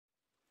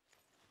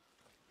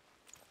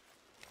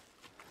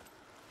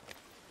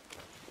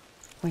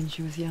When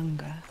she was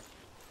younger,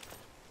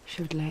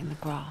 she would lay in the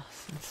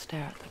grass and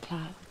stare at the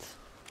clouds.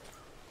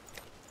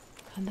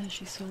 And there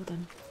she saw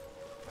them.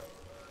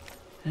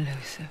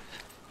 Elusive,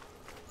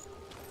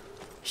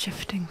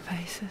 shifting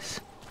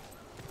faces.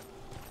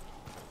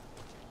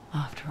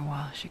 After a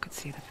while, she could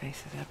see the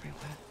faces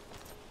everywhere.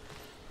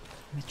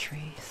 In the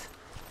trees,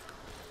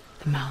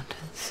 the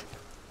mountains,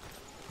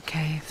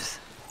 caves.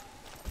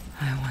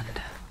 I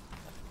wonder,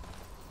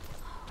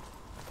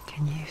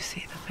 can you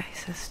see the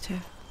faces too?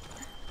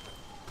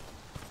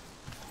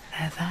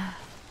 They're there,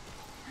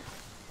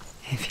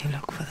 if you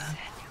look for them.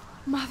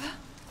 Mother?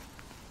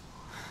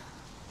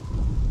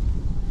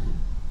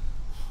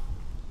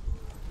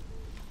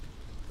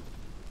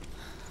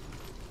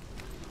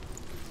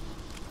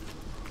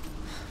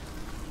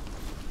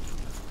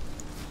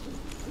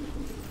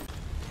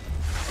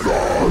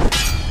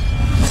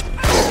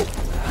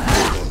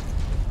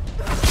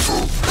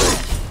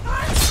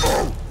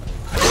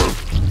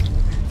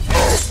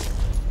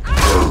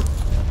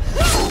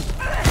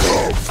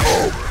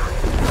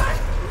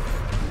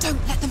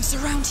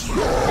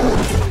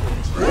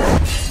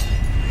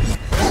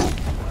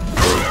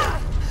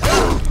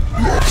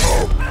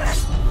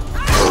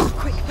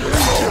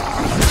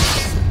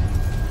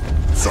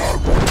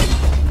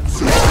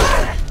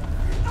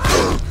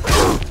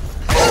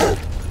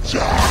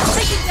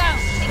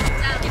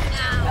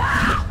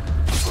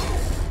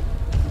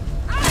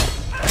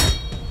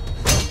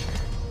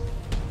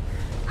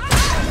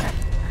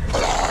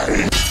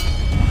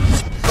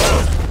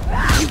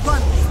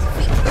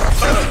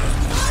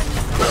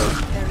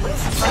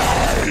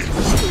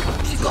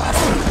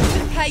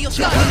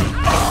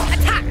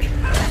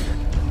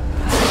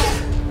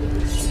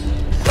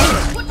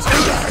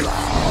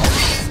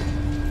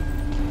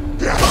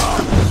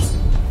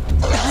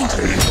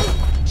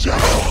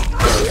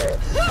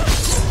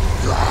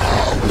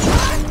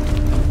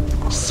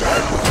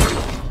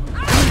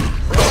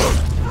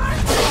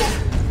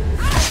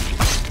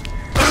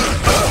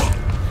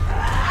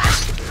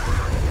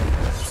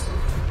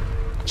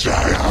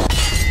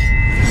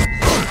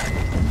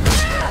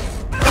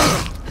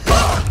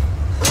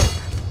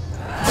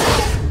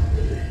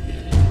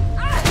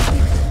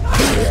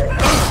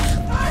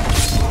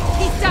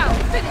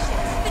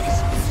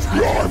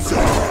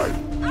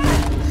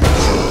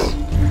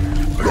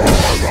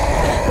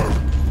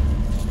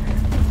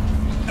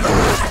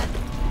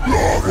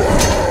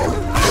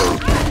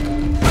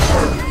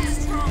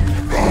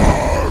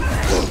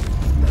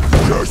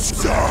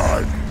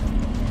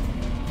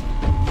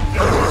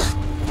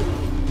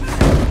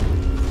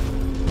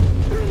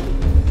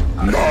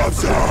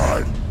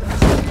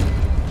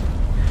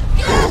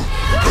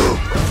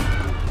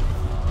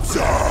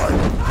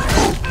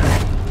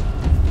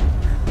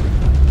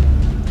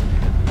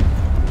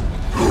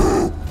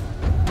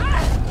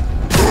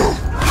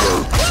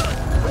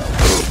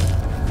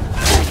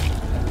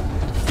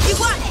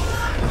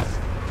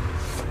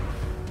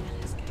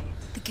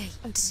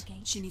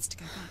 She needs to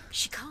go back.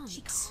 She can't.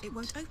 It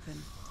won't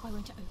open. Why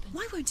won't it open?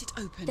 Why won't it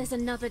open? There's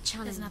another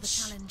challenge.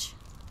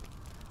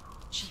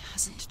 She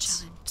hasn't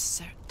challenged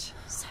Cert.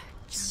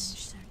 Challenge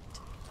Cert.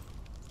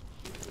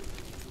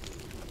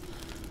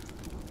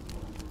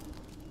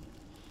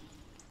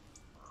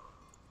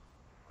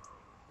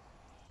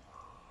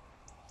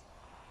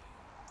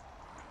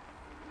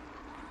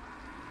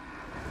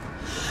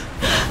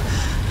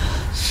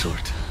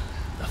 Surt,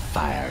 the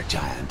fire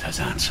giant, has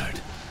answered.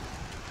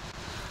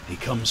 He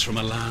comes from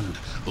a land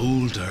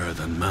older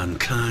than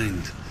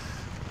mankind,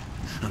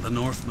 and the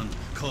Northmen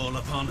call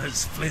upon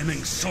his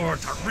flaming sword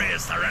to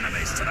raze their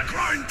enemies to the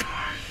ground.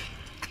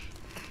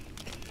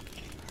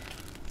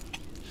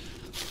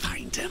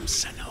 Find him,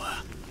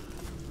 Senua,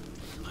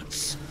 and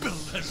spill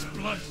his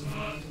blood.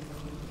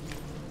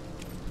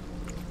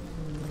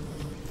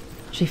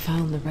 She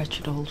found the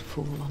wretched old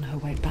fool on her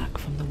way back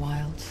from the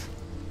wilds.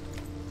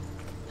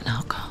 An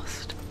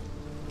outcast.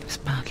 He was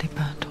badly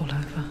burnt all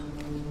over.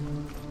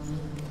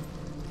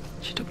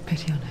 She took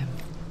pity on him,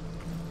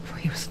 for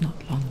he was not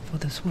long for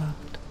this world.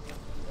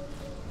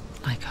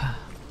 Like her,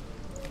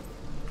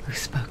 who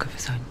spoke of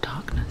his own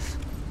darkness.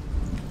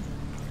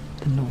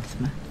 The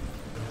Northmen.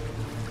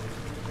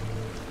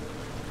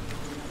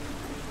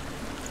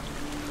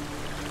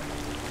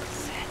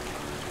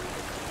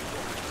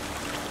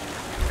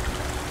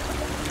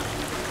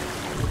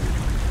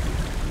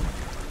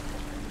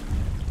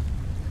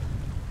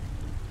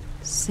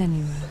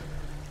 Senua.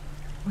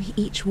 We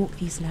each walk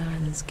these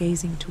lands,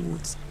 gazing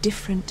towards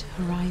different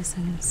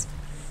horizons,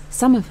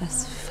 some of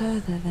us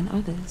further than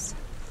others.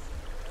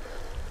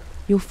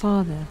 Your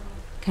father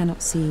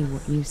cannot see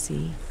what you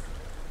see,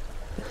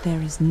 but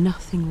there is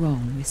nothing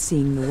wrong with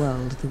seeing the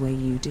world the way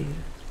you do.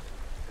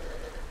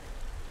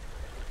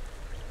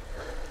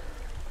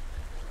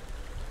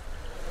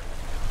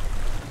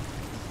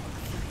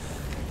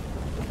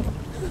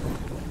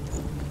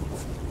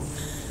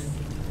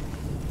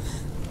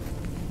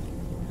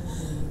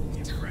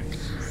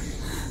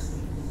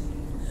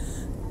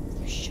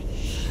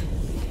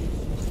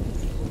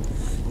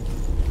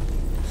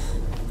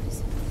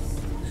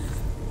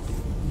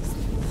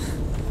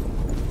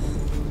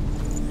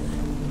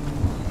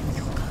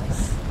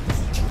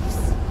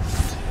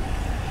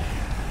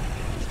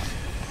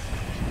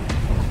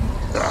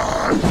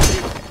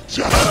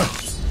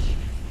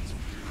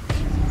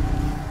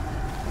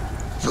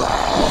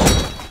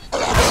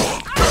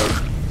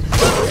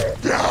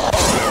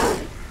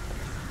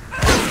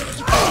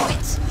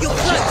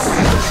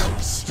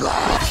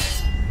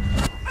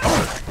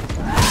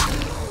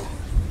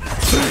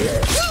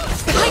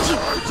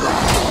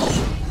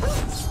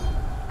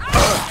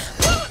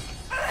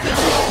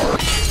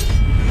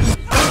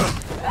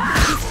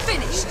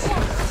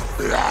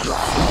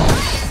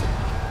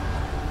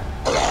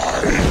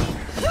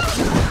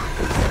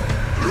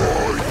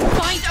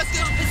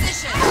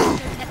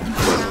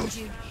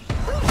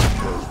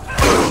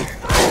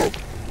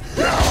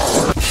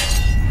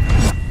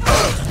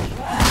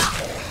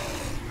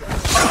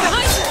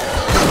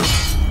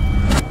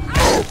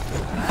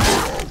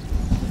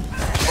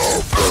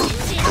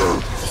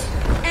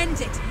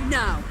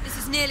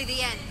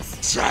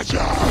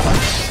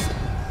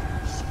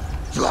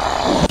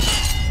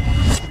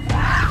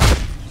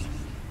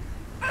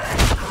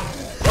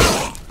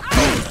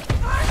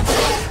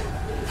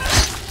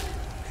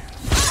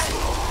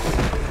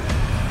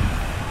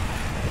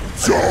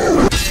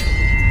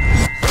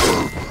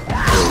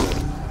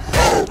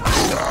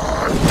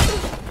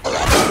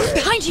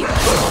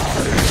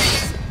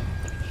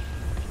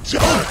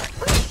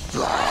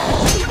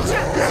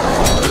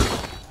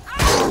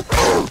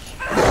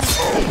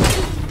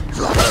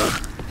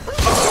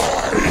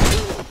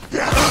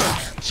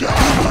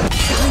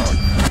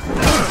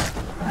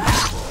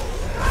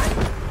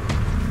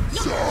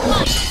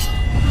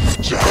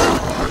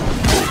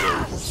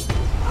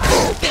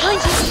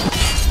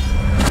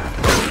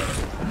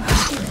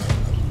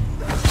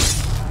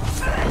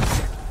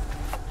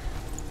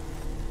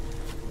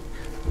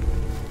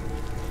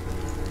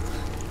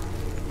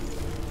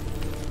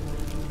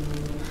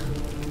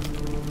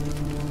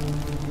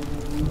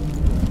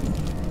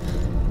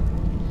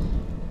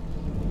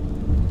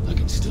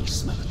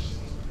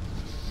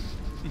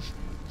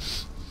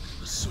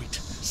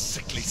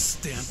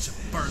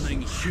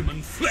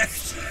 Human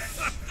flesh.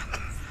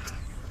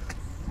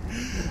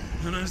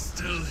 And I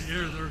still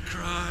hear their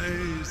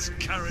cries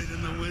carried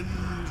in the wind.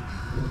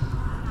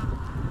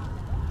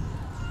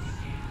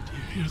 Do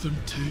you hear them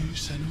too,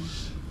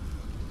 Senua?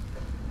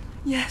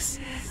 Yes,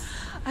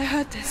 I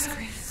heard their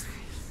screams,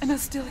 and I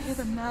still hear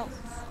them now.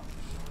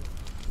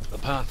 The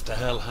path to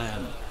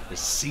Helheim is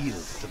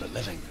sealed to the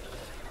living,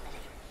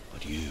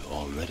 but you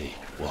already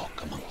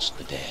walk amongst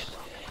the dead.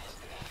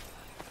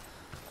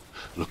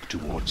 Look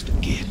towards the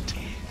gate,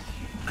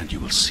 and you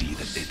will see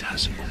that it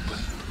has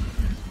opened.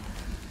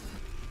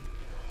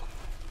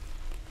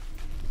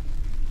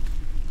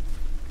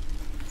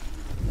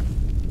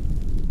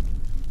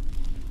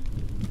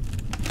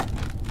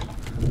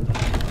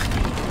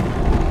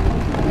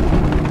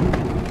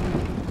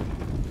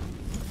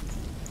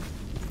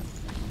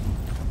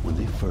 When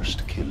they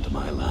first came to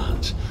my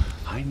lands,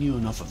 I knew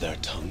enough of their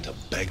tongue to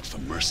beg for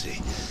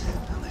mercy,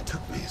 and they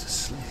took me as a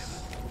slave.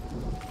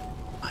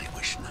 I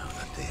wish now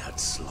that they had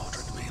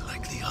slaughtered me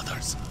like the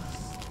others.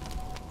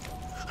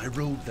 I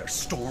rode their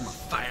storm of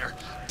fire,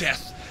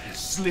 death, and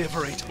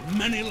slavery to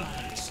many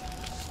lands.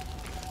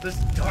 This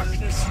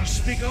darkness you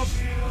speak of,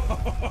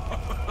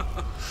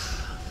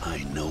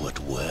 I know it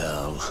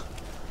well.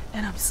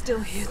 And I'm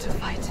still here to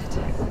fight it.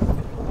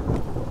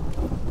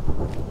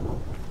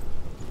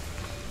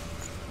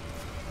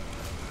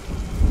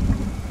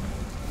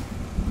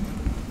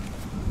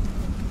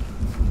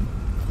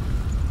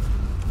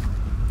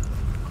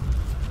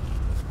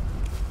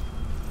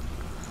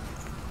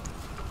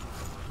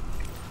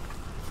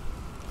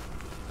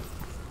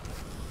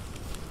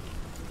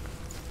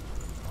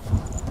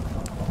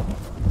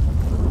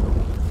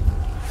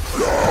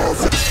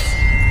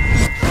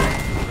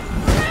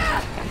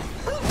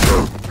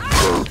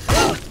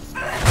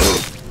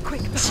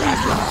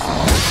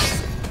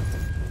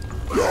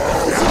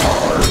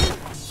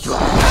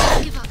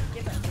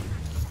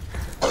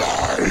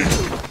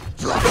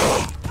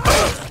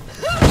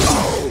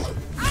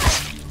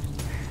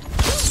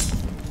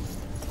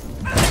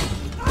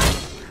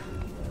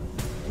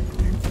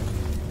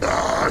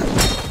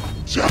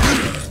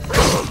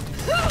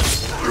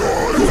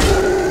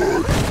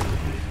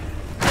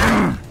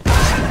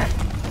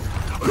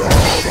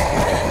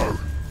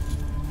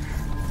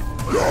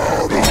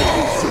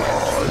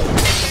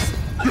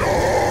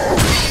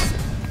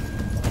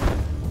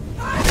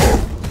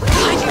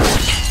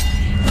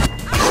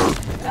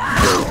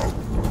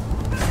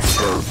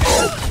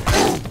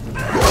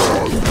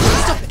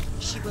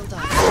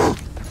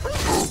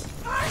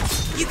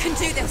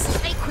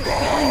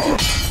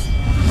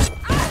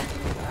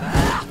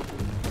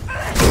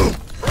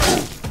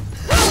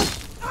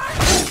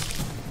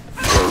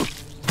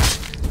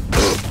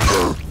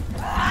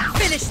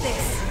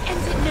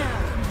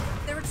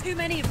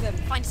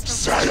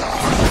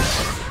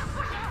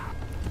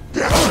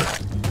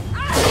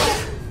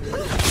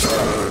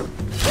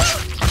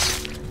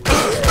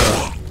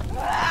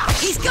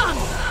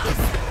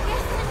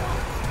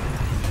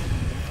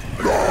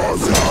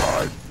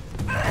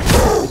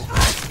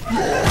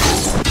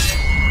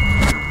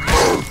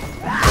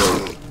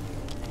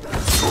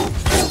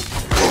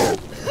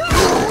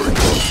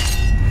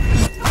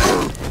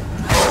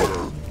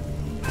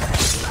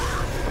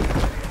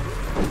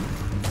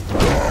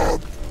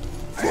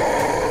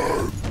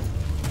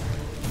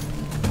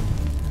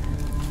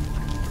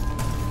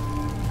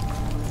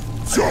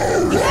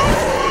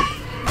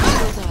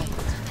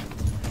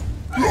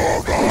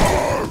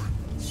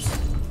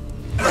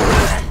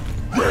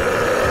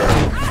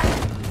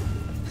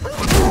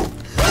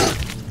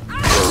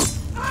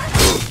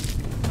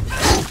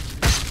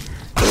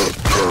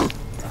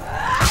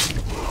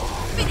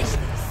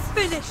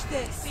 Finish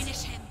this!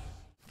 Finish him.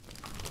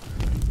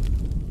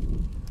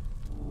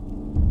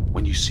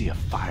 When you see a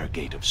fire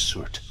gate of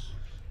soot,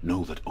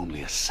 know that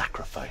only a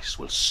sacrifice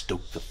will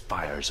stoke the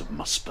fires of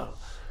Muspel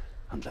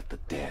and let the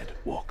dead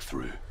walk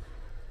through.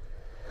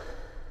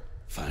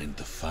 Find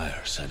the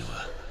fire,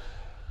 Senua,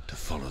 to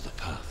follow the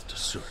path to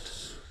soot.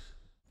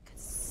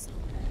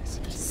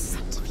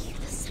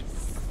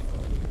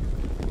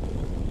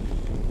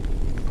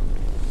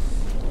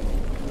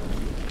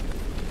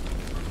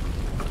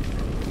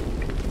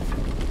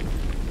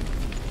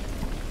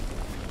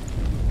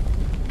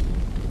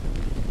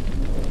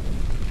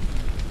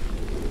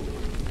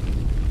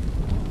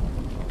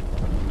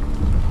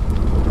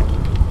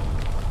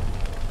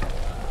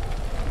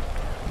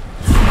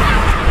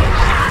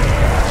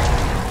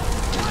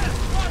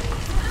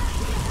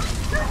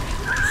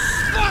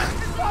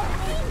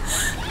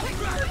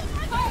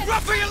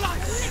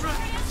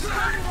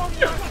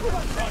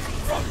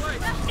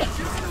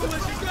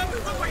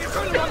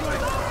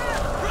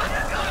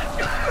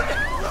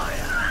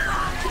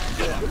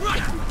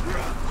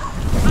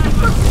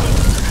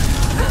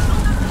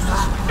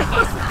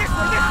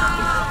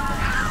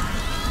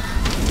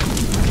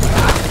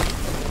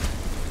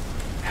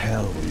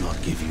 Hell will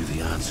not give you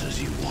the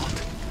answers you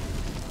want.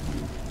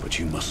 But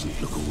you mustn't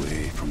look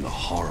away from the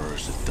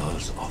horrors it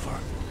does offer.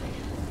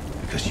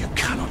 Because you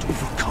cannot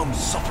overcome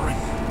suffering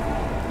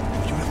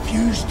if you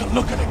refuse to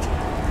look at it.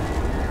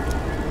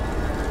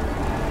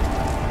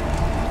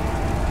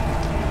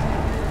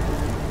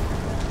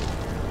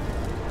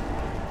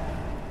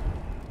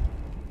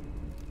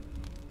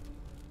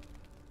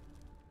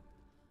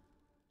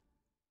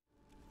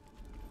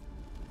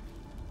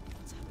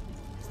 What's happening?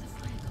 Where's the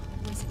fire gone?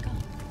 Where's it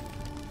gone?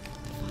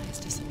 The fire's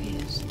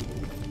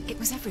disappeared. It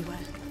was everywhere.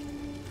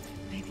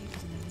 Maybe it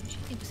was an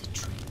illusion. It was a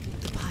trick.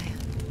 The pyre.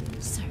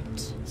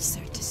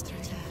 Cert is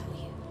through there.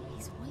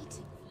 He's waiting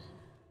for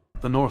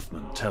her. The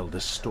Northmen tell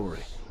this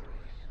story.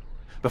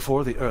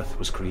 Before the earth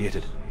was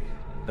created,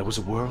 there was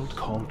a world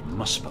called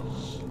Muspel.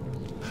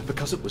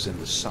 Because it was in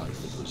the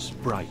south, it was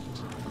bright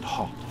and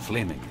hot,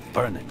 flaming,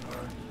 burning.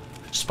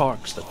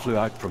 Sparks that flew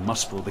out from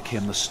Muspel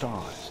became the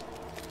stars.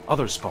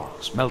 Other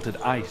sparks melted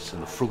ice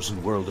in the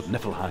frozen world of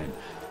Niflheim,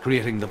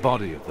 creating the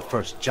body of the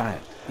first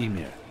giant,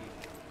 Ymir.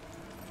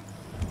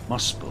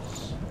 Muspel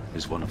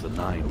is one of the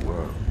 9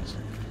 worlds,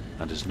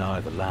 and is now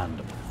the land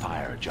of the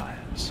fire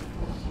giants.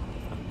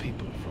 And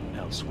people from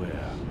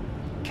elsewhere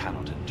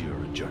cannot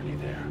endure a journey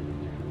there.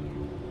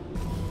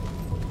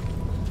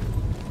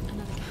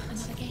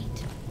 Another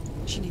gate.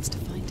 She needs to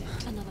find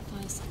it. Another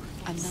fire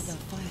sacrifice. Another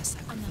fire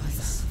sacrifice.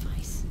 Another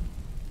sacrifice.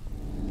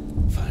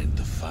 Find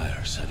the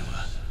fire,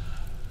 Senua,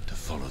 to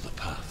follow the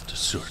path to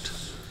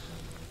Surt.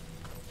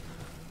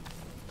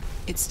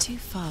 It's too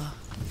far.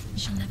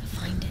 She'll never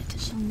find it.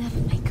 She'll never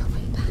make her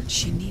way back.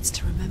 She needs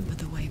to remember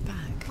the way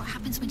back. What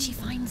happens when she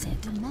finds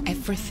it?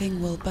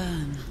 Everything will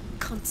burn.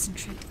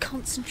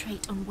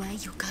 Concentrate on where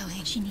you're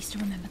going. She needs to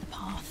remember the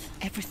path.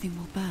 Everything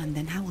will burn,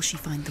 then how will she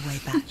find the way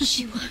back?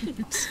 She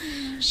won't.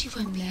 She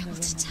won't be able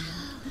to tell.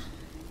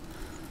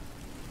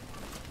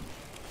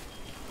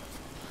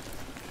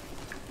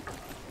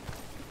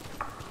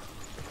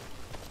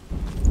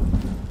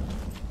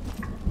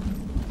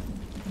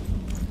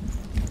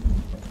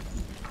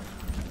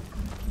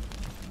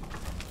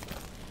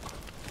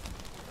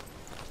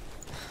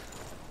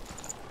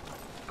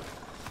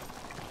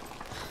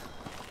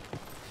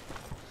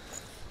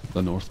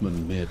 The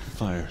Northmen made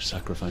fire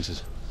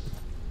sacrifices,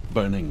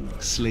 burning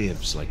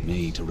slaves like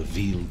me to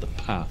reveal the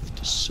path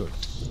to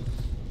Surt.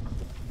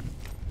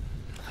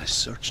 I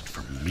searched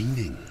for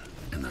meaning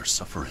in their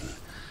suffering,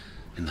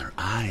 in their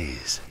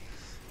eyes,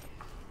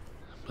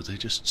 but they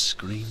just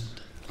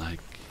screamed like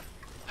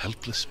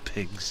helpless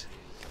pigs.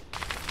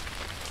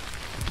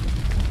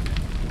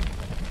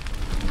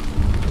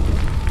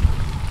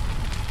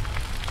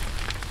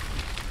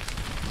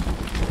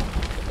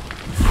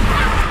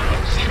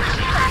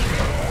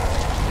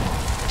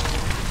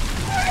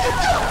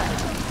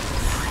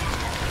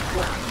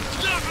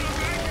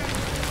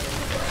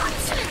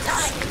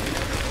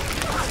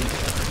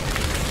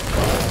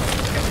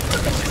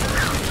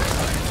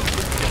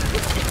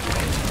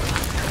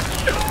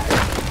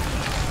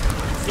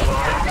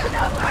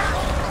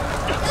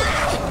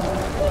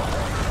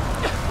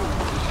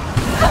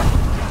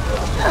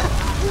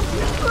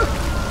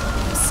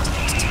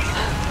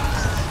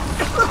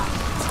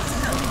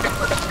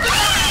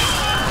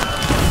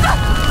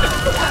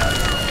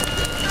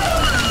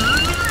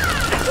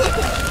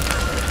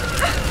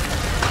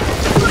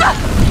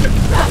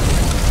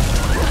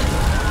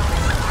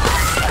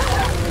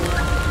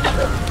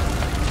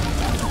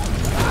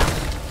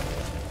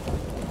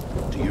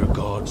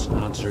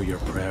 Answer your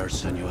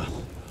prayers, Senua.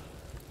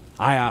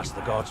 I asked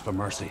the gods for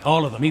mercy,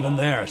 all of them, even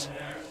theirs.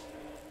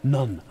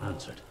 None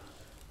answered.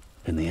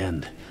 In the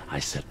end, I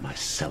set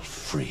myself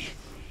free.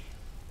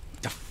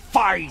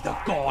 Defy the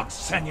gods,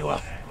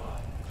 Senua!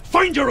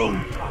 Find your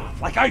own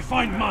path, like I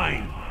find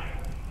mine!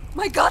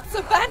 My gods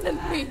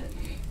abandoned me!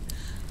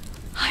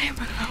 I am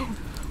alone.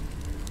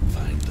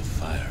 Find the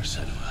fire,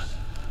 Senua,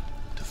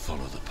 to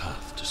follow the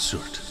path to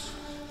Surt.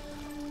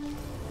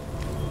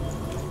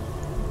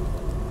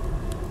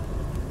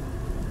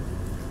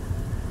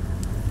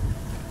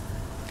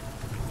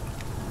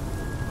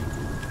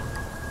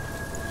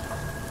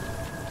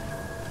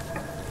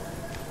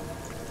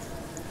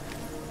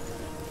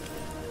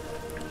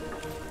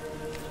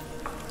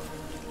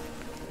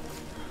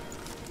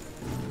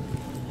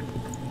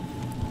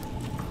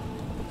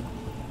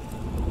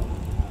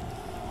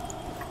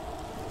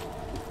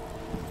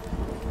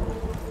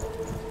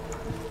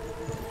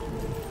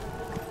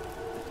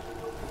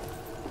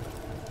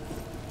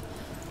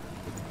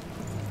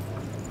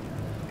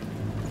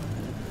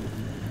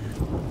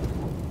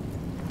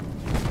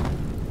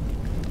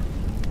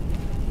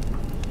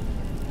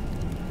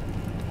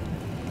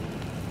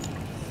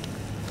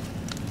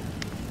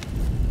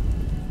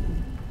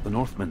 The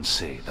Northmen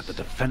say that the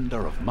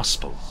defender of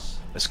Muspel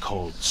is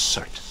called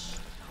Surt,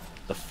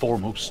 the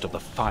foremost of the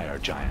fire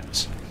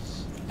giants.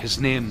 His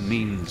name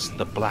means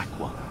the Black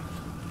One,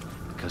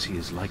 because he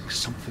is like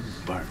something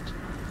burnt.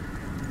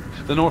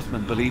 The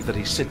Northmen believe that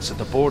he sits at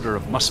the border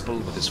of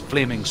Muspel with his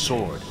flaming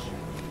sword,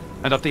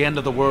 and at the end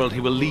of the world he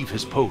will leave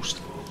his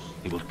post.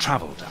 He will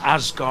travel to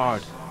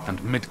Asgard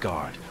and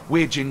Midgard,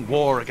 waging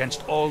war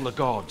against all the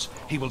gods.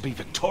 He will be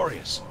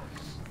victorious,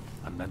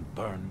 and then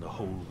burn the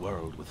whole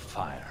world with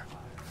fire.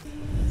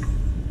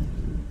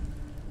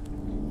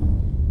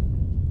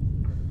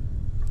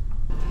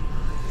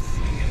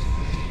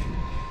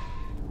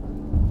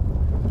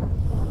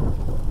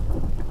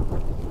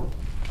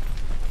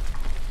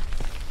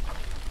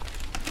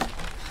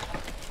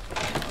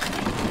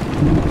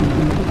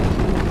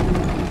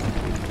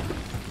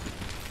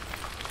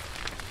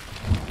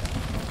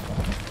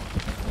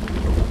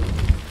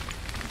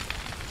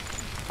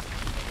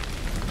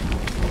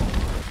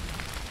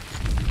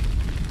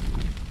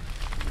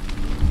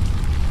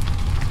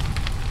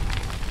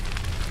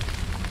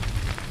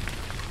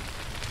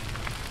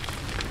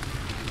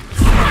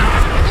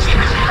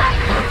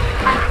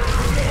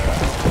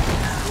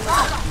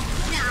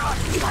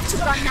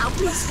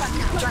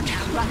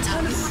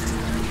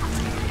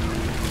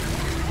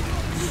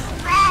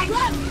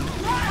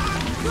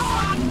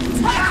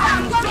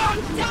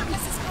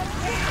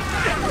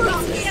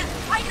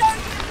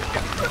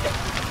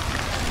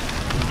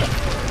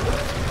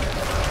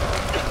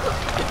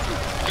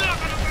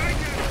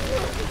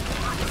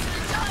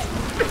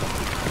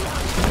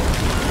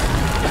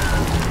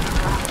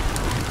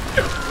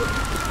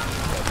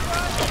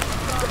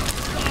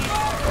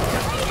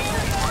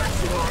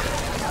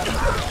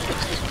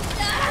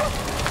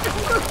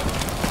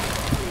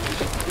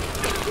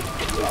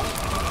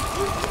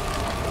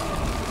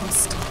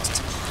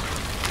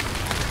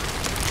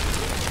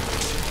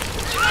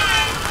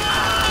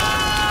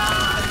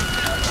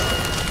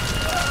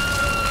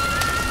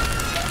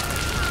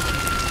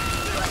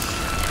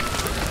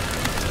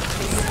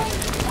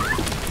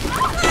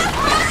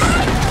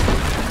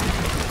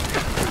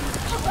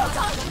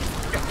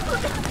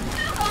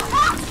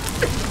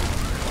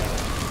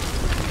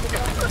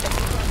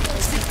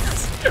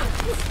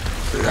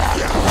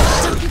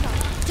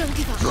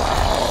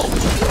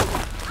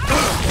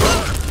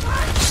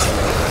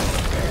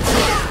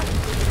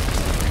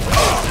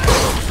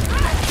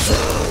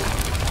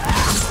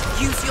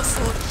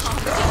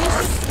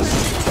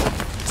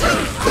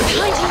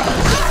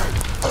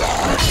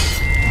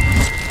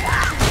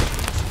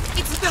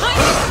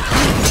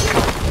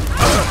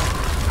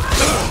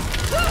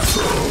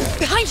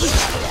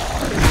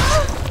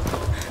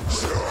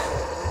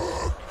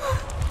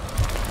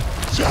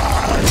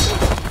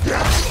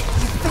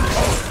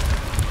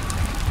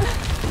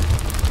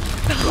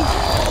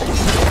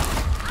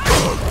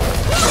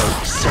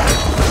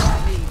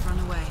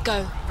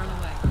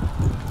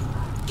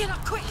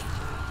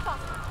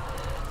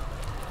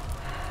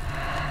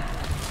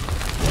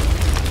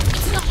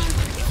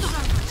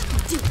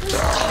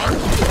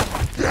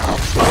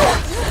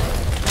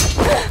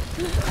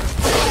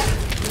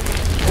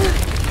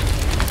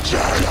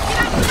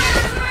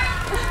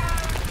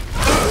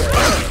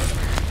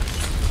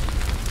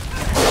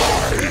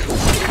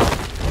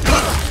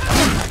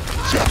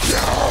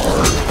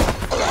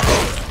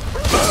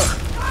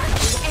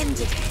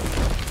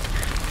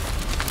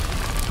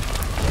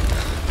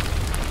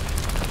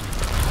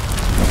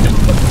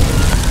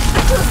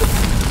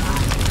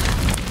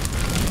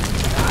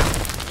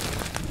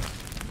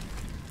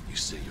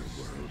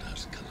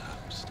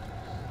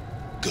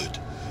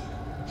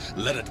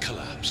 Let it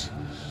collapse,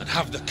 and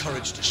have the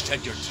courage to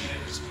shed your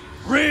tears.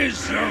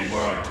 Raise your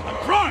world to the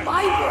prime!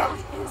 My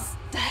world is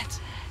dead.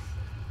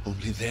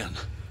 Only then,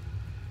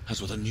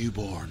 as with a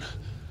newborn,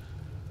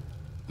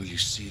 will you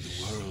see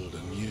the world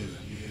anew.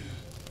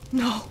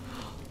 No,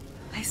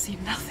 I see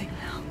nothing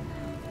now.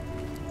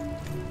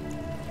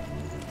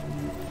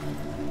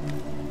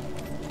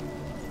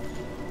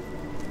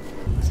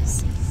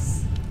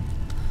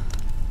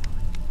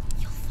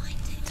 You'll find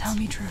it. Tell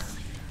me true.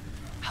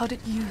 How did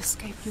you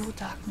escape your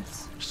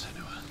darkness?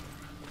 Senua,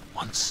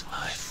 once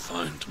I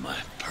found my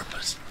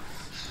purpose,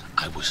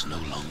 I was no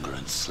longer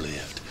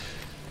enslaved.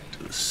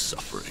 The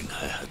suffering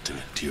I had to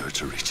endure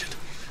to reach it.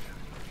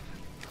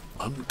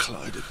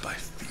 Unclouded by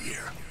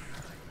fear.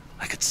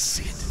 I could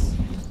see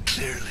it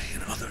clearly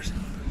in others.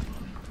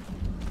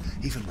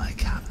 Even my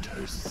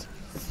captors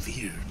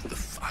feared the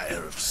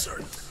fire of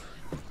Surt.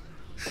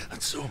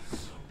 And so,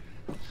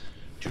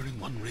 during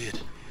one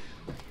raid,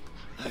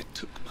 I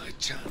took my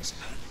chance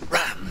and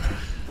ran,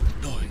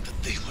 knowing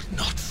that they would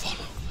not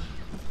follow.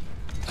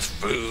 The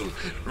fool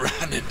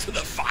ran into the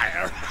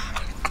fire.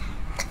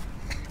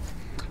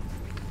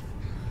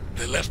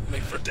 They left me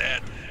for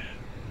dead.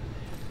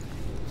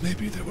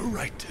 Maybe they were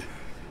right to.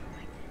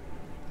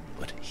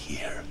 But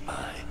here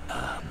I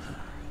am.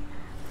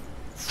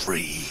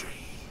 Free.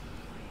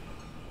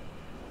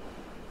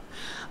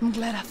 I'm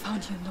glad I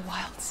found you in the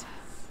wilds.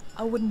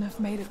 I wouldn't have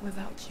made it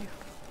without you.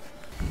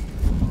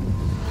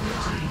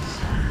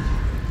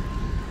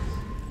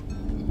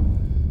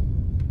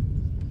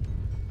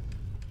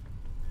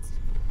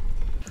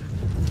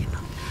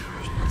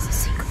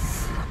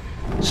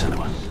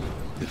 Senua,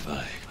 if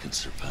I can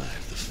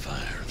survive the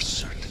fire of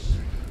Surt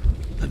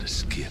and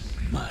escape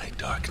my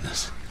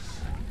darkness,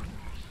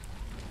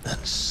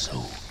 then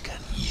so can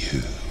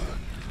you.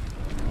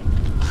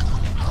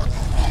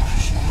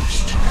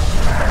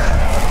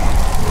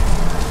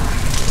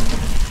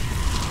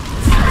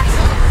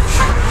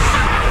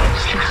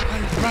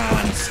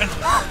 Run,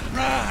 Senua!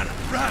 Run!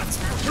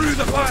 Through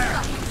the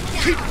fire!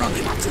 Keep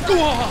running!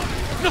 Go on!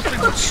 Nothing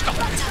will stop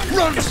you!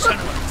 Run,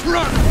 Senua!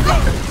 Run!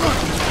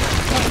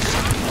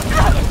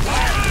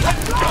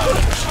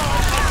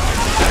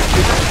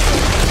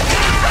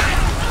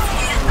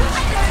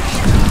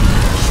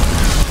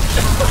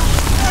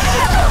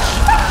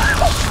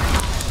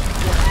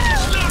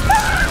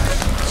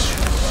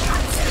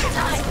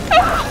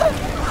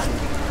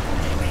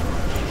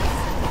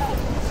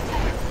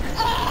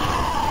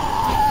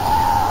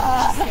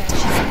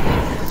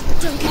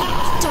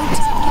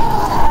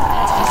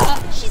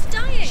 She's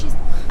dying!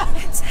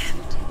 It's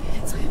empty.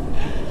 It's empty.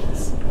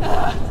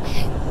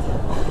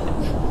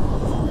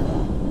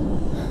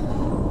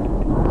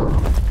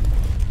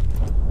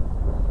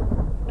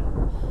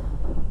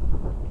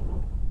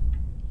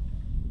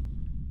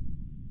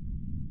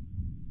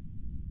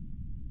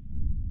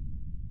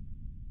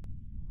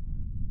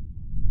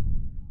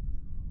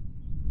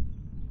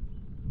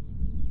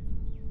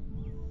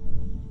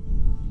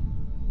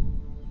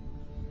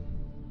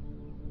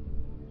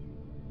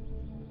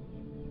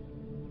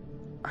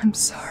 I'm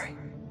sorry.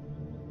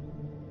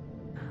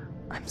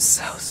 I'm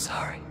so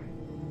sorry.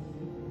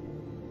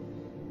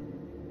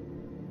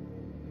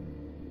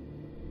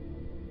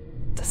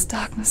 This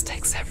darkness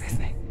takes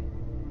everything.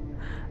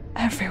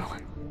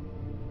 Everyone.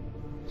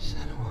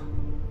 Senua,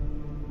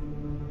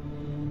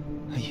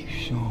 are you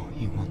sure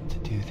you want to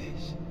do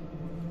this?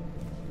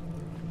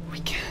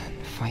 We can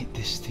fight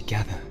this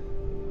together,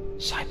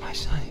 side by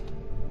side.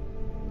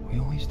 We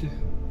always do.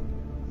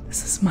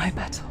 This is my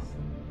battle.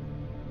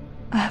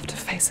 I have to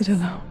face it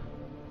alone,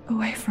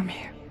 away from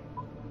here.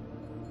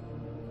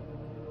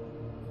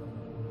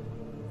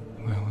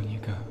 Where will you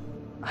go?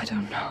 I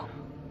don't know.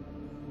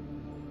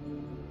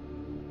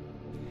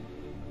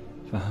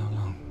 For how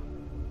long?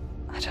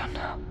 I don't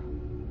know.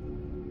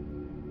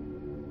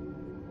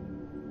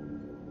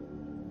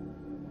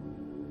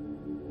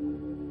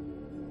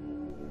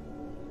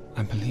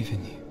 I believe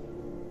in you.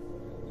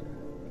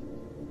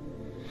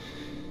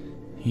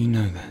 You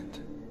know that.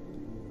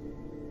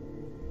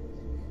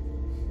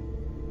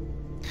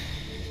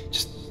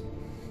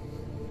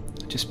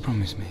 Just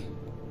promise me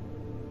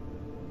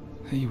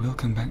that you will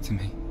come back to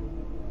me.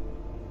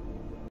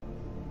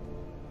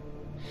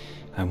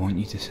 I want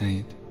you to say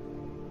it.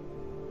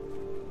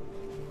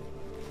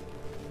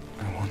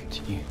 I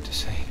want you to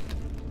say it.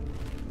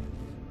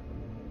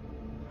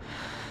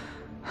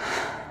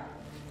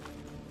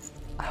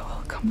 I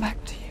will come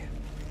back to you.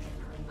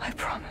 I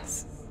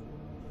promise.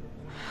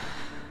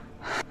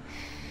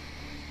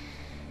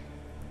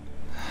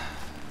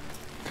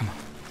 Come on.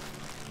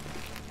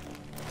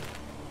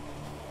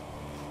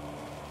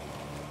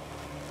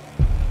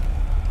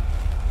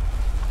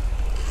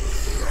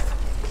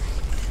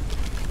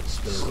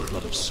 Spill the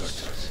blood of Surt.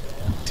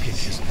 Take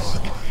his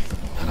mark,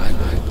 and I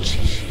will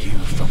cheat you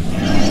from the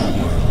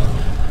world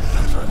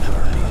and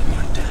forever be in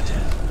your debt.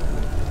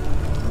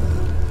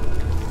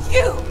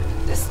 You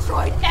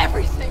destroyed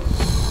everything!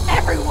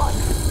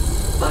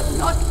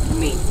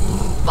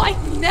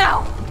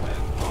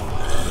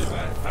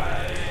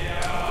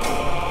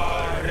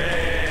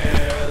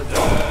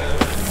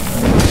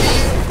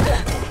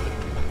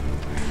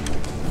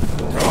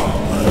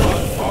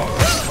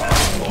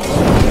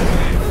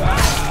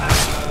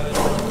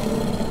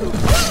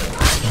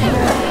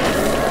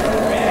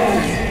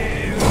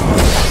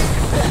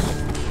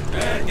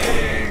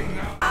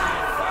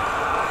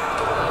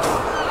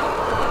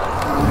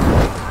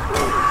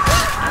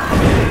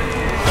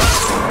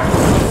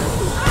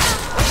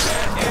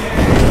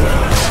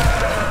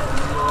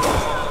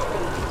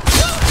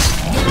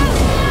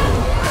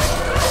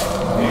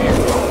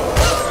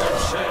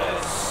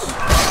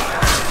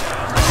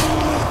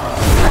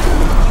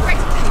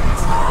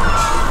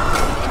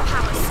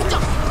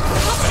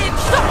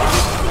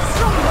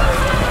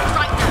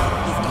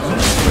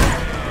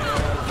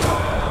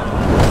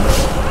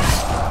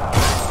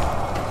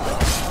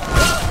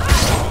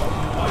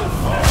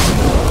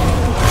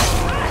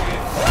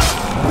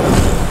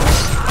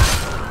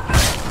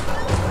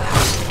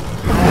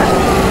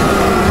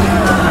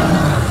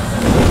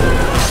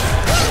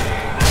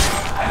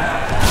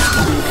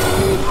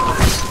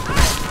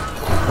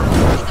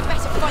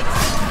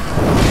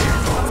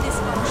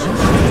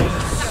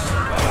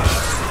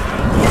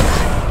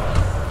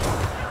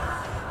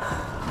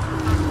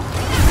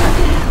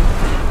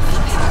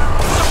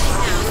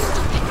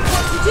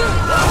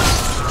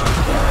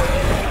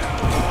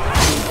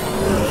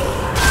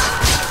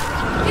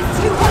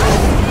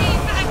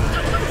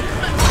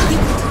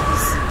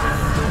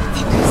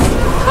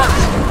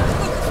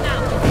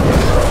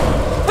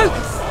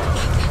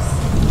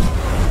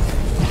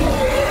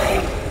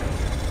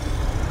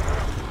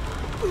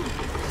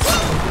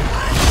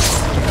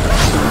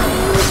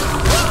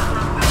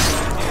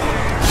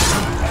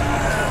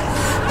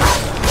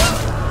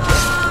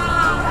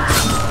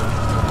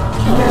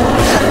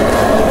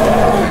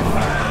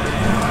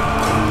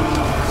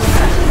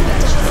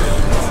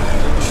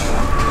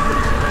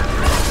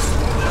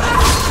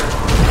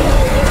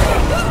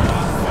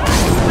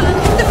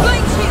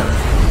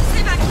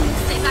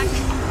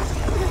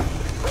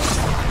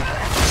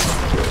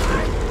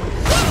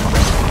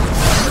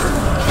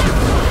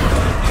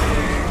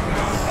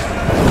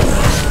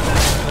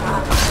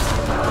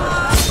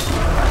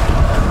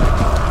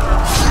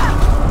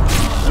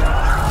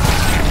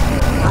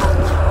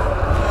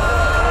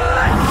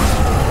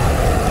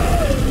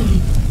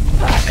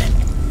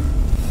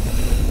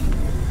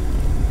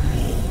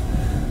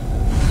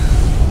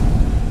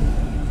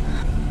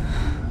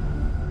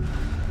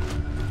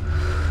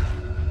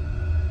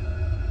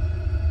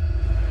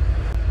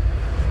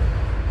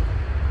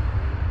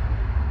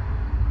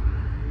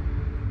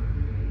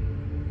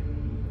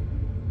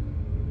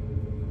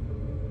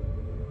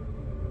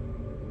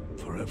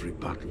 For every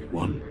battle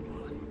won,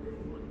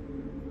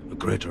 a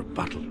greater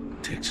battle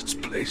takes its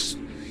place.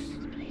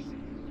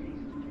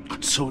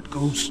 And so it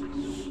goes.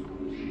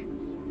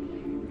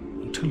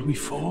 Until we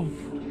fall.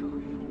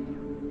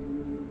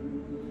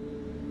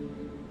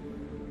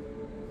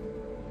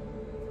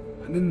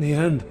 And in the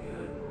end,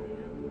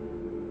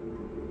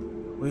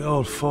 we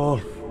all fall.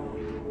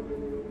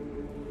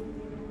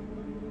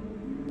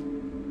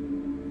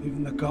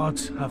 Even the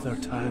gods have their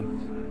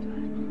time.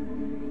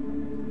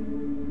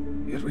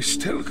 Yet we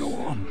still go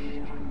on.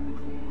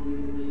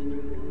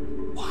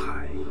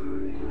 Why?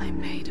 I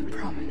made a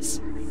promise.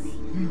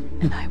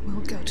 And I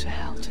will go to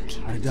hell to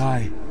keep I it.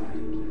 die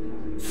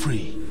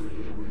free,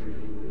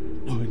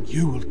 knowing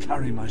you will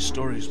carry my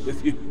stories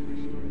with you.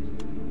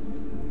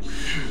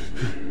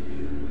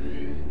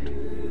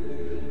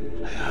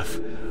 I have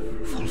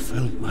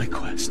fulfilled my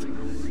quest.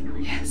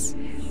 Yes,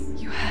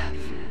 you have.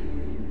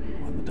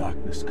 When the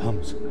darkness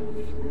comes,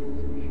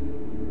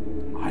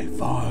 I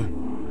vow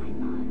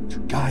to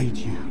guide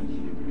you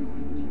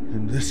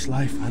in this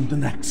life and the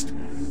next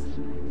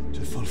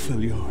to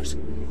fulfill yours.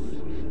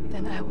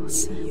 Then I will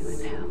see you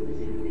in hell.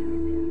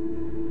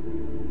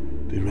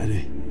 Be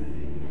ready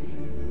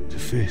to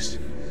face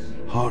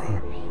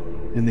horror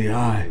in the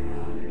eye,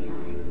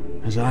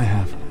 as I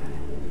have,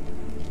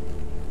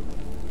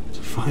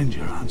 to find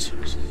your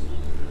answers.